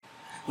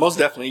Most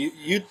definitely.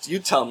 You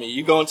tell me.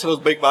 You go into those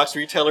big box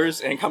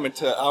retailers and come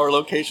into our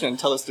location and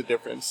tell us the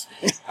difference.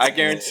 I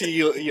guarantee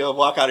you'll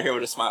walk out of here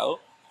with a smile.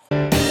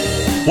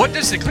 What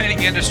does the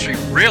cleaning industry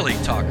really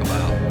talk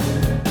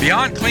about?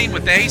 Beyond Clean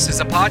with Ace is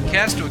a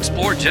podcast to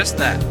explore just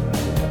that.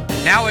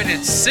 Now in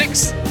its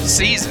 6th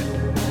season,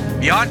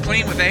 Beyond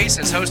Clean with Ace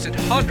has hosted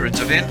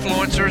hundreds of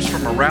influencers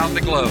from around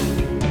the globe.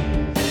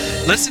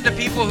 Listen to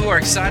people who are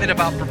excited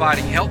about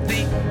providing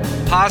healthy,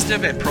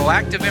 positive, and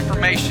proactive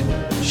information.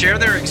 Share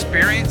their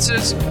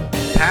experiences,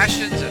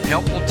 passions, and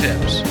helpful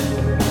tips.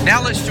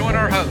 Now let's join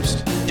our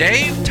host,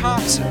 Dave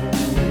Thompson,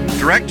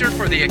 Director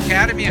for the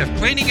Academy of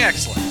Cleaning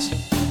Excellence,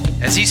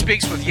 as he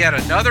speaks with yet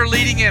another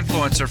leading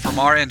influencer from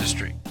our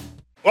industry.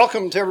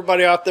 Welcome to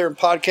everybody out there in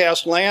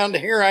podcast land.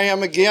 Here I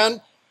am again,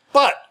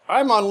 but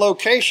I'm on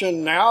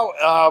location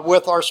now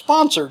with our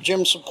sponsor,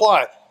 Gym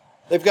Supply.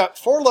 They've got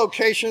 4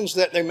 locations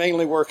that they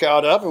mainly work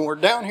out of, and we're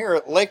down here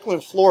at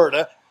Lakeland,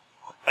 Florida.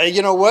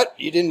 You know what?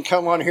 You didn't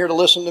come on here to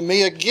listen to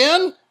me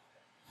again.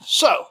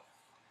 So,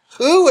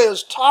 who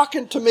is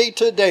talking to me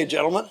today,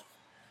 gentlemen?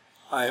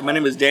 Hi, my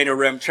name is Daniel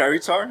Rem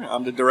Charitar.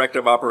 I'm the Director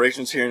of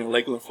Operations here in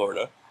Lakeland,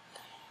 Florida.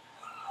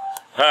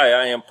 Hi,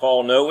 I am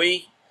Paul Noe.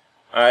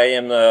 I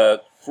am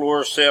the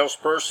floor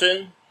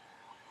salesperson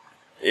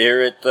here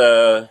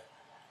at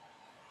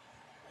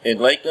in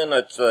Lakeland.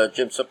 It's a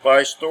Gym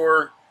Supply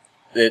store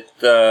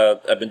that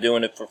I've been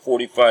doing it for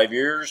 45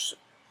 years.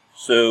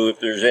 So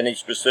if there's any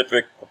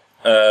specific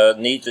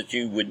needs that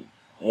you would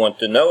want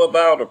to know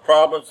about or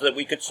problems that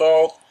we could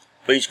solve,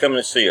 please come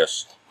and see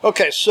us.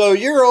 Okay, so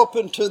you're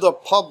open to the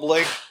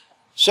public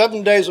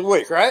 7 days a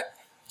week, right?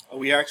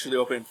 We actually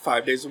open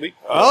 5 days a week.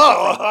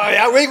 Oh,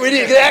 yeah, we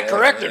need to get that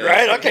corrected,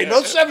 right? Okay,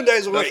 no 7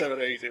 days a week. No 7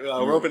 days.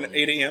 We're open at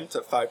 8 a.m.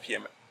 to 5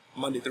 p.m.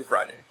 Monday through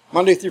Friday.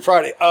 Monday through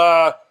Friday.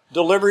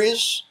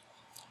 Deliveries?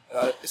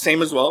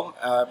 Same as well,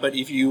 but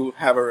if you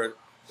have a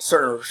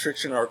certain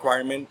restriction or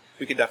requirement,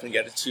 we can definitely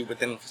get it to you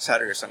within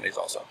Saturday or Sundays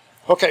also.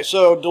 Okay,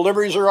 so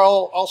deliveries are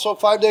all also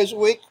 5 days a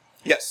week?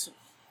 Yes.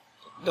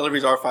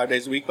 Deliveries are 5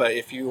 days a week, but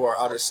if you are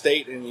out of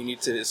state and you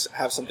need to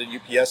have something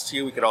UPS to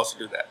you, we could also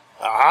do that.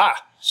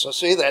 Ah, so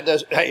see, that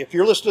does. Hey, if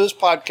you're listening to this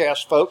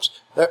podcast, folks,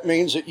 that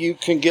means that you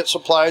can get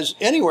supplies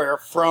anywhere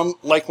from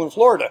Lakeland,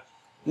 Florida.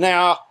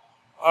 Now,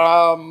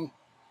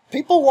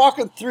 people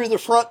walking through the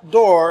front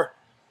door,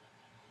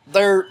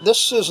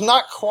 this is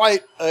not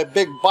quite a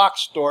big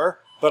box store,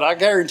 but I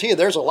guarantee you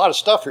there's a lot of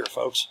stuff here,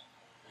 folks.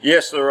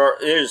 Yes, there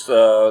is.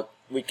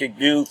 We could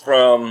do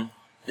from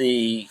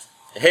the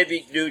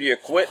heavy-duty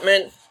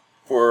equipment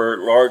for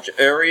large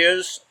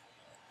areas,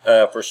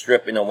 for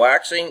stripping and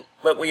waxing,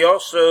 but we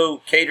also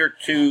cater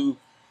to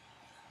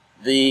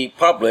the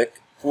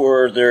public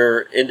for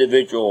their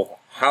individual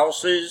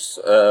houses,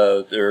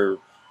 their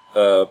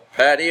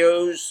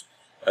patios,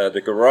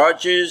 the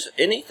garages,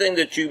 anything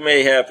that you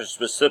may have a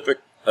specific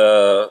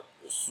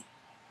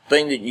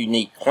thing that you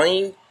need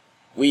clean,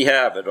 we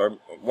have it.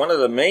 One of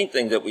the main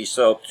things that we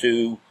sell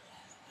to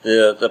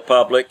the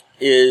public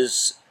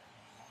is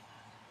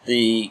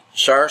the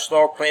shower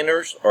stall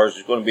cleaners. Ours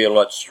is going to be a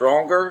lot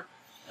stronger.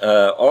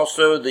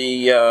 Also,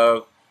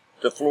 the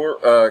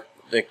floor,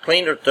 the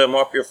cleaner to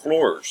mop your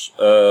floors.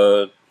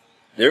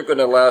 They're going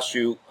to last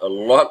you a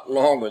lot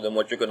longer than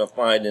what you're going to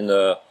find in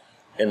the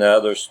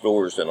other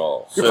stores and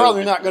all. You're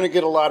probably not going to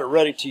get a lot of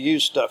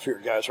ready-to-use stuff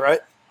here, guys,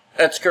 right?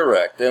 That's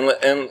correct. And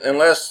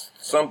unless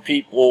some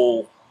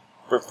people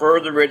prefer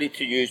the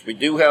ready-to-use, we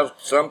do have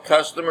some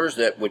customers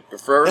that would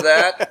prefer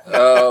that,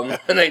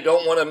 and they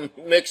don't want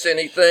to mix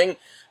anything.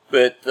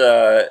 But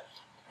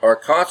our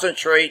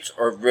concentrates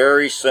are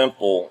very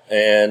simple,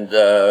 and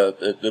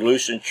the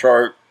dilution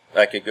chart,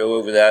 I could go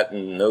over that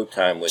in no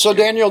time with you. So,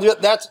 Daniel,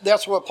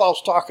 that's what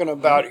Paul's talking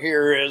about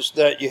here, is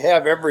that you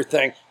have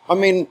everything. I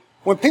mean,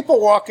 when people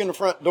walk in the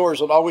front door,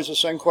 is it always the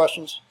same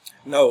questions?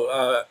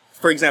 No.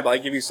 For example, I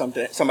give you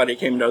something. Somebody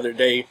came the other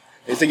day.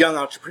 He's a young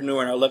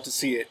entrepreneur, and I love to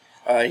see it.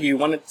 He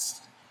wanted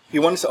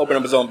to open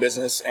up his own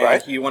business, and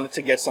right. He wanted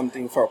to get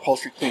something for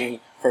upholstery cleaning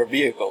for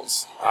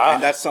vehicles,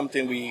 and that's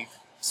something we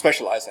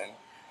specialize in.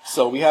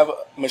 So we have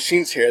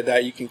machines here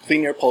that you can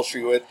clean your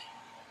upholstery with,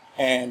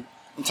 and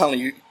I'm telling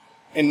you,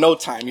 in no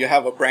time you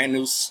have a brand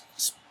new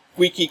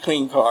squeaky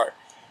clean car.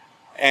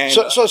 And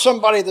so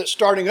somebody that's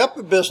starting up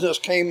a business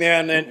came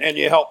in and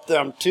you helped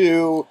them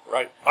too.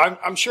 Right.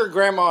 I'm sure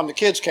Grandma and the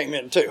kids came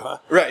in too, huh?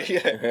 Right.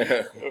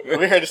 Yeah.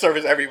 We're here to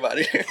service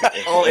everybody,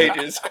 all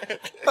ages.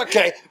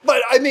 Okay,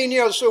 but I mean,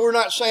 so we're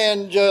not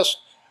saying just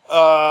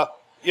for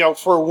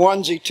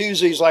onesie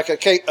twosies like a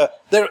cake.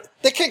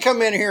 They can't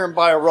come in here and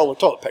buy a roll of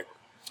toilet paper.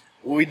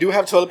 We do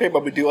have toilet paper,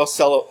 but we do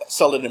also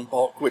sell it in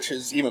bulk, which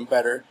is even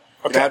better.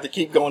 Okay. You don't have to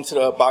keep going to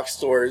the box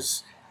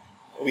stores.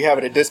 We have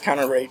it at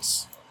discounted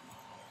rates,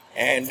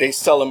 and they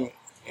sell them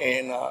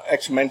in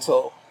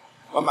exponential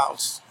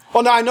amounts.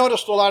 Well, now I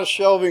noticed a lot of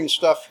shelving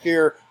stuff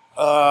here,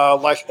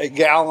 like a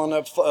gallon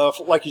of,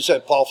 like you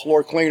said, Paul,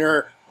 floor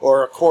cleaner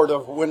or a quart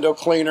of window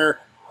cleaner.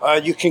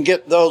 You can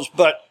get those,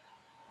 but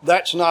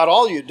that's not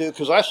all you do,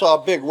 because I saw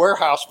a big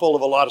warehouse full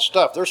of a lot of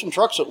stuff. There's some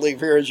trucks that leave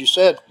here, as you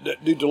said,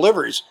 that do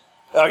deliveries.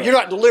 You're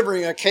not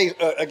delivering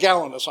a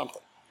gallon of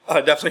something.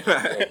 Definitely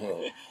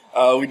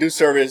not. We do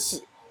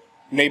service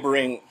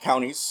neighboring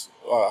counties,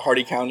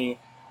 Hardy County,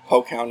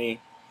 Polk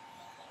County.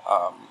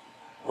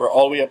 We're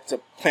all the way up to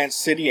Plant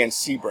City and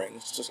Sebring,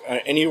 just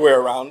anywhere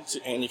around.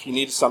 And if you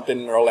need something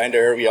in the Orlando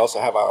area, we also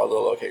have our other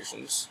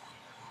locations.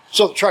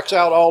 So the truck's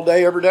out all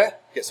day, every day?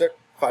 Yes, sir.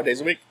 5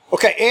 days a week.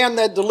 Okay, and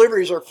the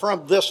deliveries are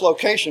from this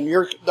location.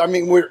 They're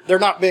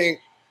not being,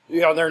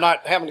 they're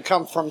not having to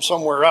come from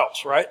somewhere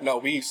else, right? No,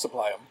 we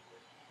supply them.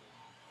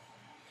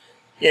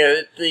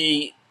 Yeah,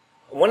 I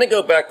want to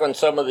go back on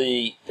some of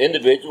the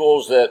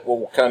individuals that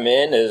will come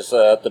in is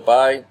to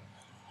buy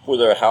for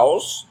their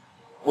house.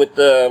 With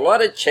a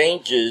lot of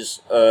changes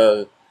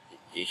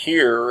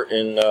here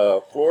in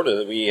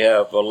Florida, we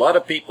have a lot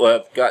of people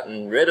have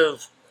gotten rid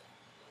of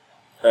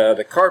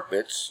the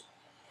carpets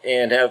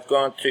and have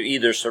gone to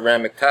either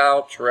ceramic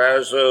tile,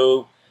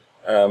 terrazzo,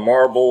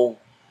 marble,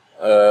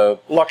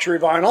 luxury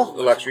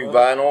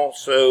vinyl.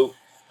 So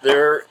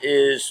there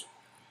is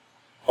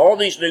all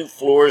these new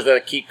floors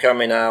that keep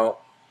coming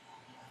out,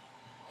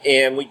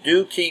 and we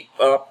do keep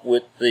up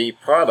with the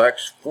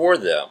products for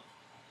them.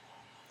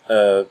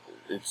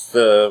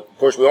 Of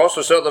course, we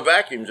also sell the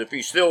vacuums if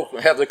you still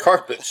have the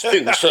carpets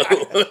too. So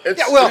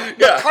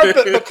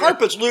the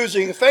carpet's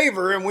losing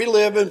favor, and we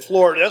live in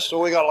Florida, so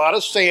we got a lot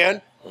of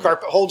sand.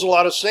 Carpet holds a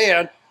lot of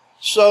sand,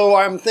 so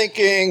I'm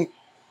thinking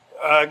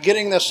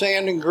getting the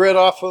sand and grit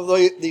off of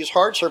these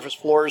hard surface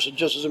floors is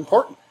just as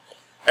important.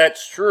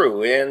 That's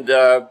true, and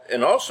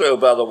also,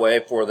 by the way,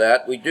 for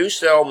that we do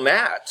sell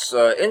mats,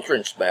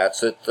 entrance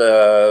mats,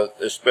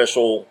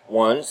 special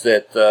ones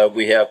that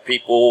we have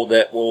people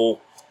that will.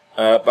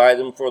 Buy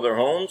them for their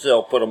homes.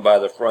 They'll put them by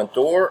the front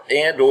door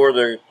or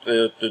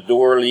the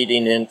door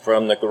leading in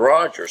from the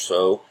garage or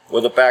so,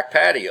 or the back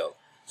patio.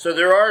 So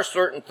there are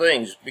certain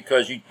things,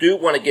 because you do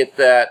want to get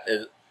that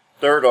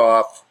dirt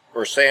off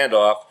or sand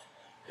off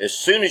as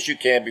soon as you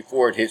can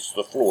before it hits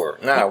the floor.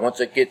 Now, once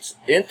it gets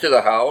into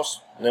the house,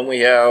 then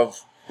we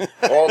have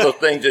all the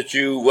things that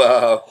you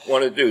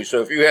want to do.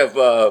 So if you have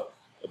a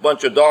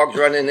bunch of dogs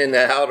running in and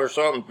out or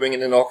something,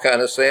 bringing in all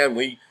kind of sand,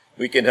 we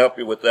can help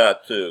you with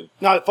that, too.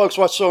 Now, folks,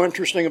 what's so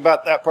interesting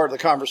about that part of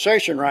the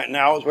conversation right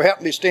now is we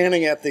happen to be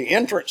standing at the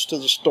entrance to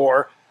the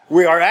store.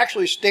 We are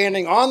actually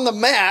standing on the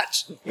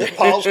mats that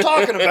Paul's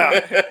talking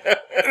about.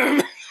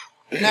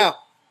 Now,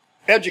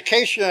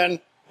 education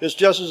is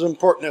just as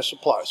important as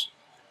supplies.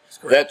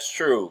 That's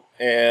true.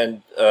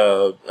 And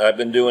I've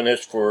been doing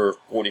this for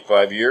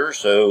 45 years,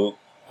 so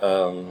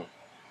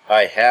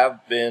I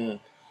have been,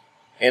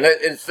 and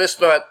it's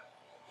just not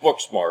book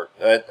smart.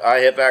 I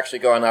have actually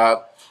gone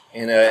out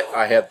and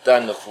I have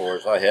done the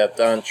floors. I have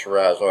done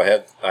terrazzo.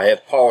 I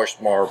have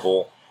polished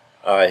marble.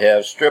 I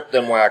have stripped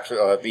and waxed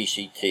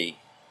VCT.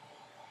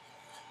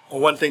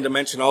 Well, one thing to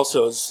mention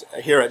also is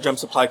here at Gem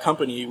Supply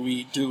Company,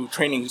 we do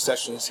training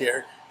sessions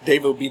here.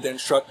 Dave will be the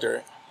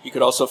instructor. You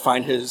could also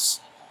find his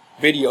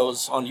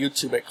videos on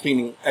YouTube at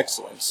Cleaning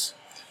Excellence.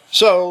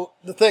 So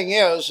the thing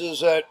is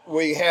that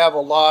we have a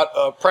lot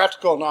of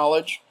practical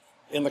knowledge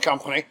in the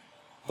company,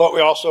 but we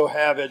also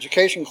have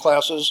education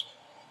classes.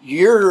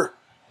 You're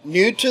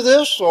new to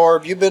this, or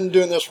have you been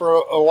doing this for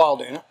a while,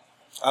 Dana?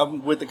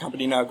 I'm with the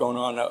company now going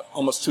on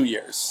almost 2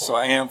 years, so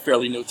I am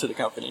fairly new to the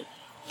company.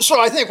 So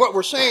I think what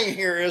we're saying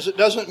here is it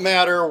doesn't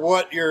matter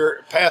what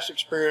your past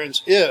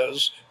experience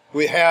is,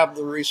 we have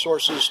the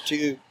resources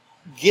to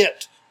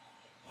get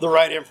the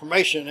right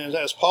information. And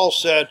as Paul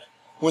said,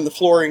 when the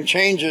flooring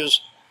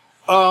changes,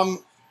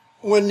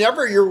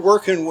 whenever you're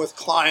working with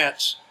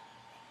clients,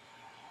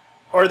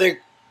 are they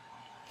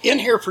in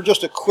here for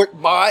just a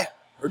quick buy,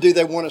 or do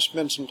they want to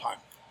spend some time?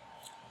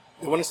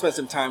 They want to spend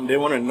some time. They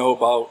want to know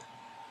about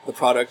the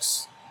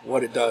products,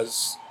 what it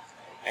does,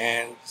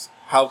 and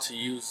how to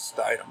use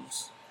the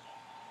items.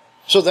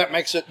 So that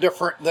makes it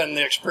different than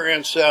the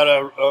experience at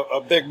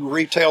a big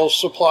retail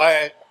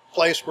supply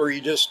place where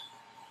you just...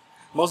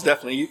 Most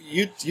definitely.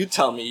 You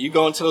tell me. You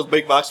go into those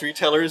big box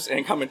retailers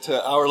and come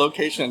into our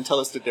location and tell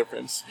us the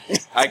difference.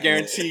 I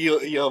guarantee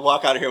you'll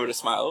walk out of here with a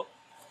smile.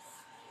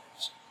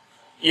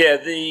 Yeah,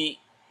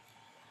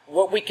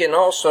 what we can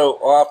also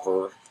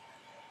offer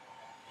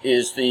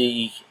is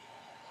the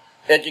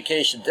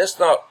education. That's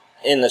not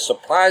in the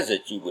supplies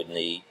that you would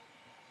need,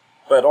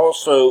 but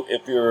also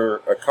if you're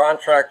a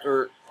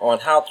contractor,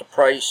 on how to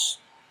price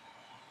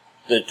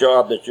the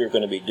job that you're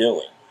going to be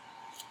doing.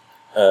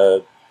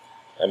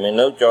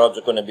 No jobs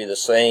are going to be the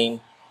same.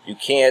 You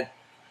can't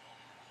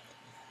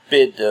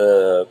bid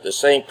the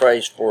same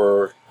price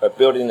for a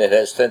building that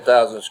has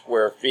 10,000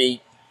 square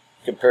feet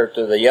compared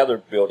to the other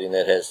building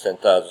that has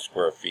 10,000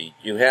 square feet.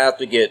 You have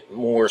to get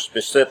more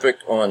specific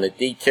on the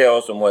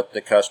details and what the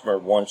customer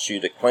wants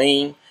you to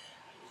clean.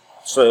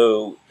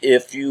 So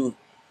if you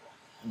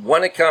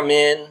want to come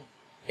in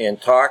and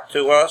talk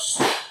to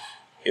us,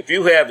 if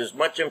you have as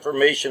much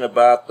information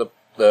about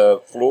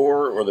the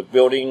floor or the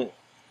building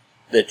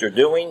that you're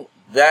doing,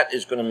 that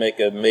is going to make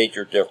a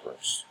major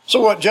difference.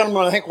 So what,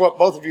 gentlemen, I think what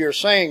both of you are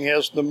saying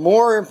is the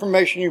more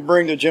information you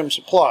bring to Gem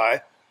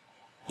Supply,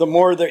 the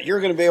more that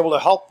you're going to be able to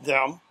help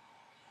them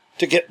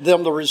to get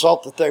them the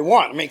result that they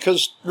want. I mean,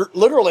 because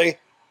literally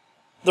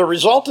the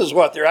result is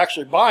what they're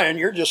actually buying.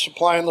 You're just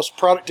supplying this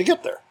product to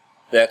get there.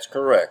 That's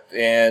correct.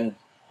 And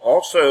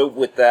also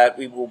with that,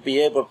 we will be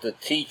able to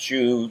teach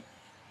you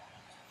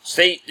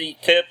safety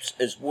tips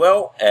as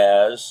well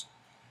as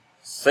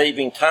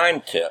saving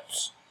time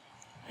tips,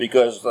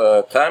 because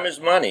time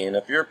is money, and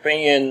if you're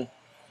paying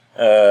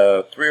 3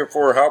 or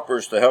 4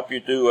 helpers to help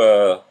you do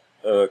a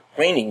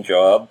cleaning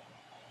job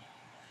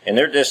and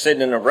they're just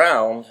sitting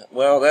around,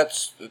 well,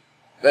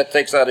 that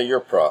takes out of your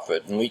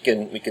profit, and we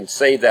can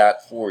say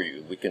that for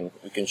you. We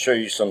can show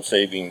you some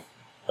saving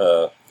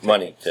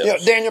money tips. Yeah,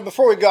 Daniel,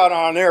 before we got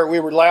on air, we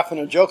were laughing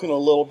and joking a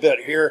little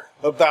bit here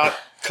about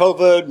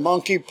COVID,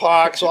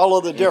 monkeypox, all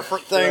of the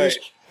different things.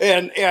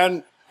 Right.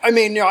 And I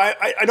mean, I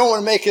don't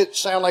want to make it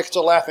sound like it's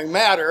a laughing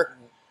matter,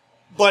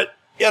 but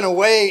in a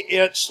way,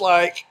 it's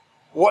like,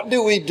 what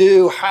do we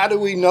do? How do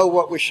we know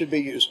what we should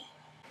be using?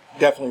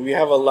 Definitely. We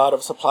have a lot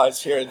of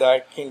supplies here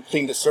that can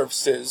clean the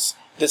surfaces,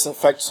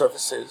 disinfect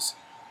surfaces,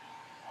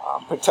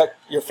 protect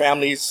your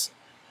families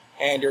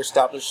and your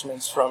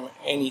establishments from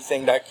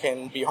anything that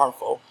can be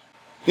harmful.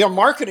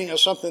 Marketing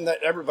is something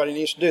that everybody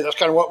needs to do. That's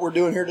kind of what we're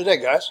doing here today,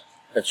 guys.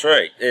 That's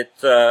right.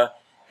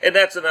 And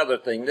that's another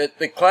thing.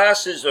 The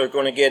classes are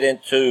going to get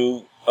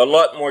into a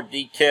lot more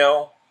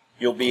detail.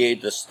 You'll be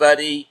able to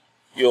study.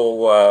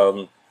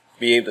 You'll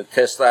be able to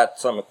test out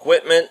some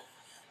equipment.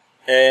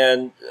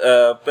 And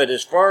but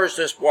as far as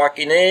just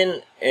walking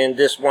in and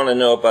just want to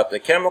know about the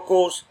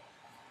chemicals,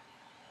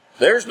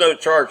 there's no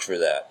charge for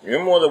that.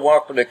 You're more than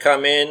welcome to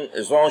come in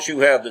as long as you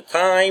have the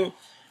time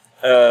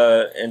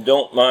and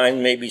don't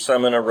mind maybe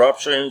some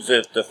interruptions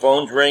if the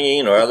phone's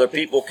ringing or other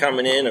people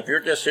coming in. If you're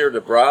just here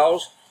to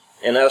browse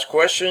and ask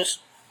questions,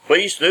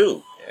 please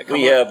do.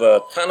 We have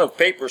a ton of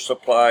paper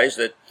supplies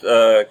that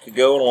could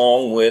go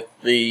along with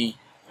the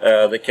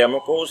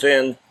chemicals,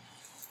 and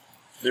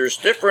there's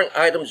different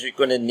items you're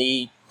going to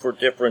need for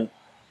different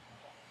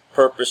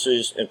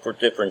purposes and for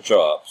different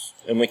jobs,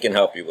 and we can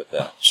help you with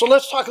that. So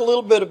let's talk a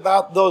little bit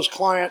about those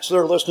clients that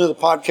are listening to the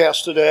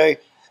podcast today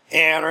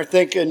and are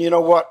thinking, you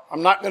know what,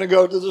 I'm not going to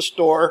go to the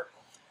store.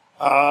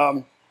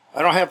 I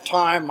don't have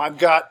time. I've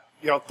got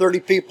 30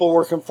 people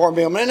working for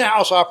me. I'm an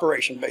in-house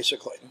operation,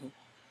 basically. Mm-hmm.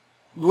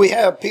 We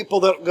have people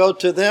that go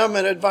to them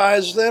and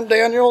advise them,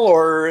 Daniel,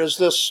 or is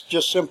this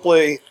just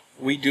simply...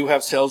 We do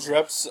have sales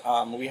reps.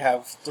 We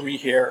have 3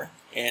 here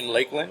in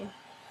Lakeland.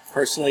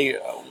 Personally,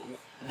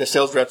 the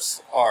sales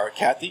reps are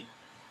Kathy,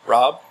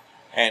 Rob,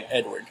 and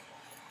Edward.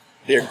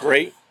 They're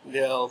great.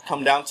 They'll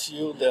come down to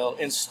you. They'll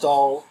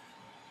install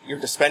your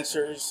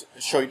dispensers,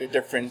 show you the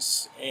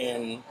difference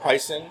in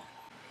pricing.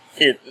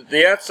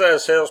 The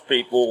outside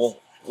salespeople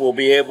will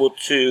be able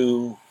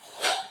to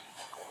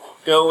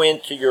go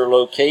into your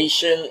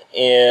location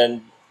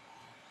and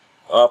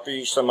offer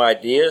you some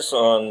ideas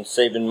on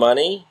saving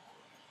money.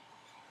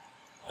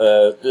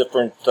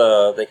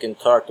 They can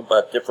talk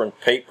about different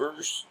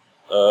papers,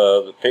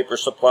 the paper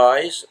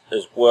supplies,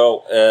 as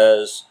well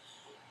as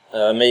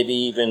maybe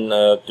even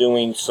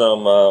doing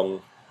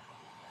some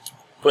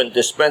putting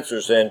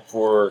dispensers in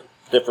for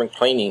different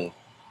cleaning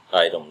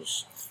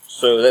items.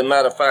 So, as a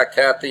matter of fact,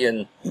 Kathy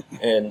and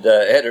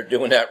Ed are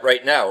doing that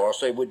right now, or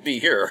else they would be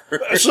here.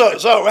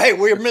 so hey,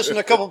 we're missing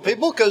a couple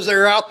people because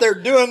they're out there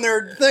doing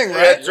their thing,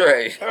 right? That's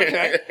right.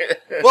 Okay.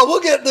 Well,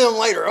 we'll get them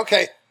later.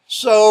 Okay.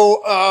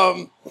 So,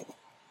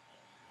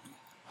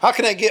 how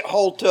can I get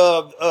hold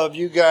of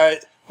you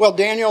guys? Well,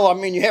 Daniel, I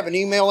mean, you have an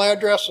email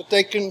address that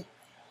they can...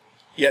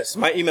 Yes,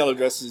 my email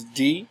address is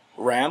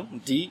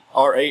dram,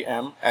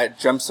 D-R-A-M,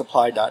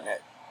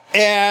 @gemsupply.net.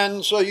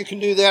 And so you can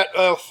do that.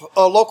 A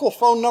local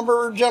phone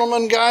number,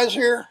 gentlemen, guys,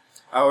 here?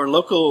 Our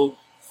local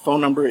phone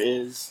number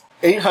is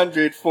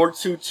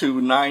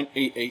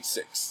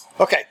 800-422-9886.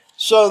 Okay,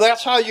 so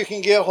that's how you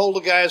can get a hold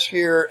of guys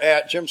here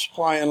at Gem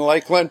Supply in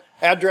Lakeland.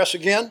 Address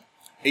again?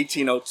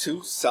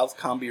 1802 South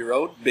Comby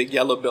Road, Big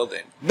Yellow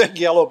Building. Big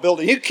Yellow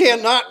Building. You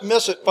cannot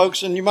miss it,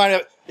 folks. And you might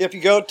have, if you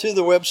go to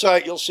the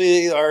website, you'll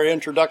see our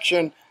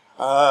introduction.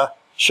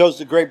 Shows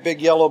the great big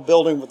yellow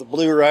building with the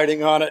blue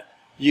writing on it.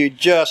 You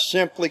just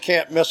simply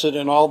can't miss it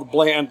in all the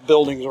bland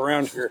buildings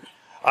around here.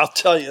 I'll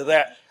tell you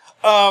that.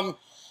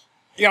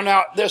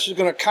 Now this is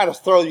going to kind of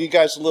throw you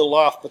guys a little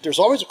off, but there's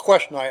always a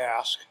question I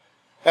ask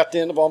at the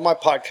end of all my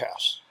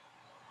podcasts.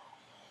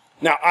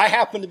 Now, I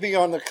happen to be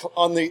on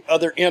the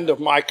other end of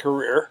my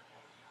career,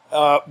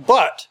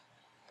 but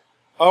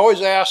I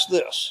always ask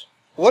this.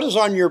 What is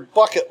on your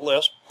bucket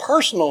list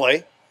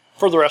personally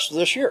for the rest of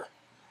this year?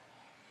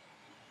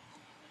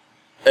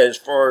 As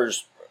far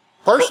as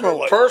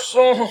personally.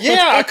 Personal?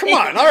 Yeah, come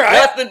on. All right.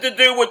 Nothing to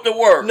do with the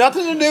work.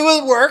 Nothing to do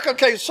with work.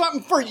 Okay,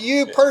 something for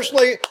you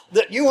personally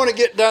that you want to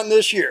get done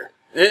this year.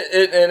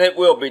 It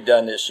will be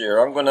done this year.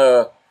 I'm going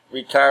to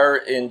retire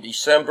in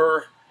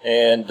December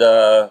and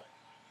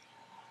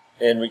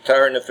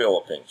retire in the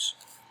Philippines.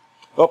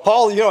 Well,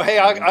 Paul, hey,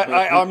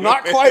 I'm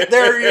not quite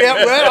there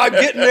yet. Well, I'm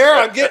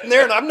getting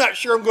there, and I'm not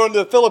sure I'm going to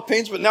the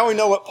Philippines, but now we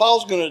know what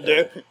Paul's going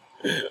to do.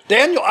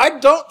 Daniel, I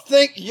don't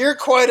think you're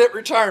quite at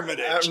retirement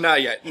age.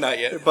 Not yet.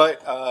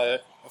 But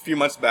few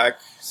months back,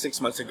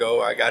 6 months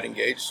ago, I got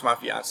engaged to my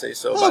fiance.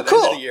 So Oh, by the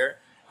cool. end of the year,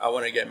 I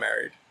want to get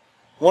married.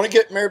 Want to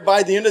get married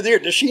by the end of the year.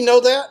 Does she know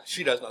that?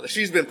 She does know that.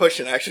 She's been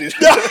pushing, actually.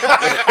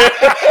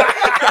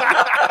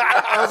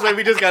 I was like,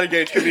 we just got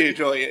engaged. Could be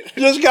enjoying it.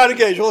 Just got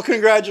engaged. Well,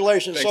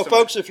 congratulations. Thanks So, so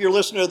folks, if you're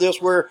listening to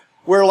this, we're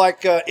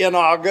like in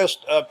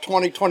August of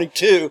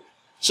 2022.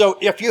 So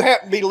if you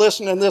happen to be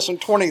listening to this in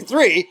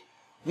 23,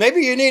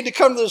 maybe you need to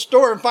come to the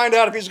store and find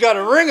out if he's got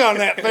a ring on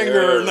that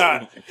finger or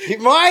not. He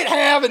might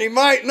have and he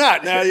might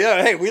not. Now,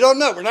 yeah, hey, we don't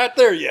know. We're not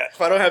there yet.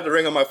 If I don't have the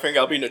ring on my finger,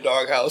 I'll be in the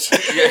doghouse.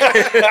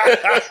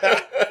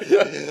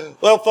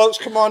 Well, folks,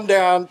 come on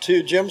down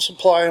to Jim's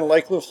Supply in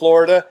Lakeland,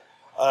 Florida.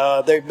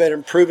 They've been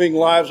improving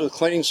lives with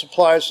cleaning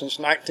supplies since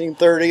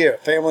 1930, a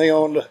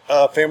family-owned,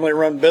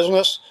 family-run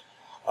business.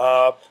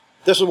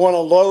 This is one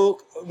of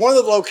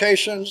the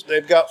locations.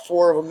 They've got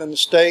 4 of them in the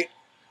state.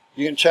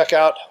 You can check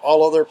out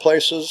all other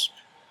places.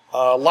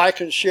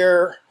 Like and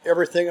share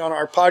everything on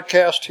our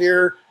podcast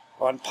here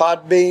on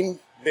Podbean.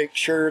 Make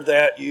sure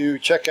that you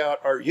check out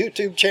our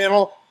YouTube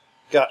channel.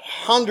 Got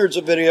hundreds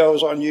of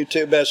videos on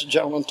YouTube as the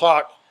gentleman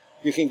talked.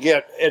 You can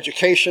get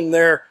education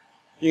there.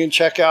 You can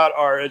check out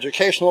our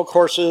educational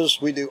courses.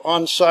 We do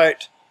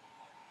on-site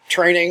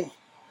training.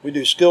 We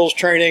do skills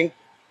training.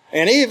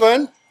 And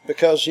even,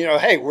 because,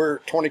 hey, we're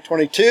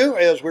 2022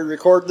 as we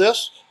record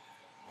this,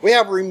 we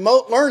have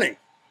remote learning.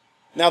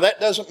 Now, that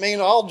doesn't mean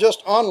all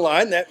just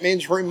online. That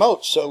means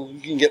remote. So you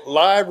can get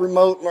live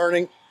remote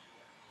learning.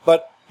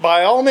 But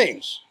by all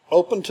means,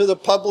 open to the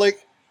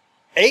public,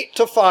 8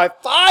 to 5,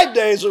 5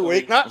 days a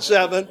week, not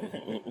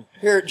 7,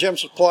 here at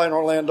Jim's Supply in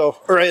Orlando,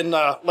 or in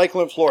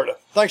Lakeland, Florida.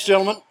 Thanks,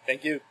 gentlemen.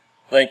 Thank you.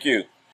 Thank you.